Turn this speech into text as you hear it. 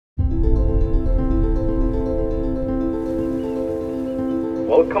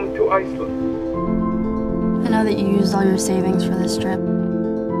Welcome to Iceland. I know that you used all your savings for this trip.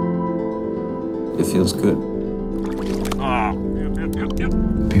 It feels good. Yep.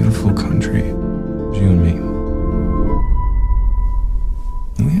 Beautiful country. You and me.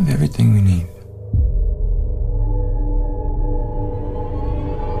 And we have everything we need.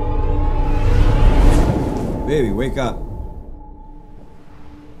 Baby, wake up.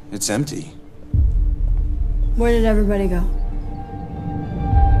 It's empty. Where did everybody go?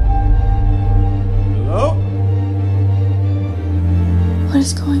 Hello? What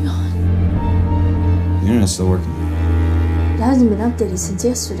is going on? The internet's still working. It hasn't been updated since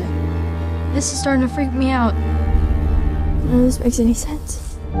yesterday. This is starting to freak me out. None of this makes any sense.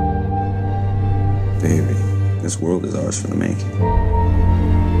 Baby, this world is ours for the making.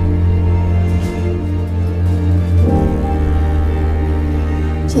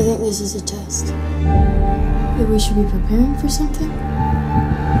 Do you think this is a test? That we should be preparing for something?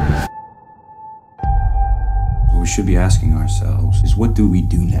 What we should be asking ourselves is, what do we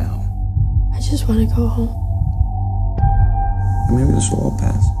do now? I just want to go home. And maybe this will all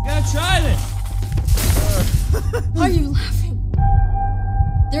pass. You gotta try this! Why are you laughing?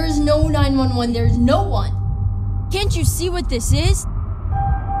 There is no 911. There is no one. Can't you see what this is?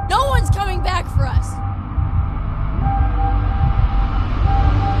 No one's coming back for us.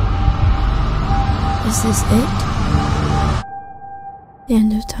 Is this it? The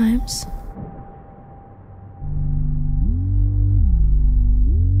end of times?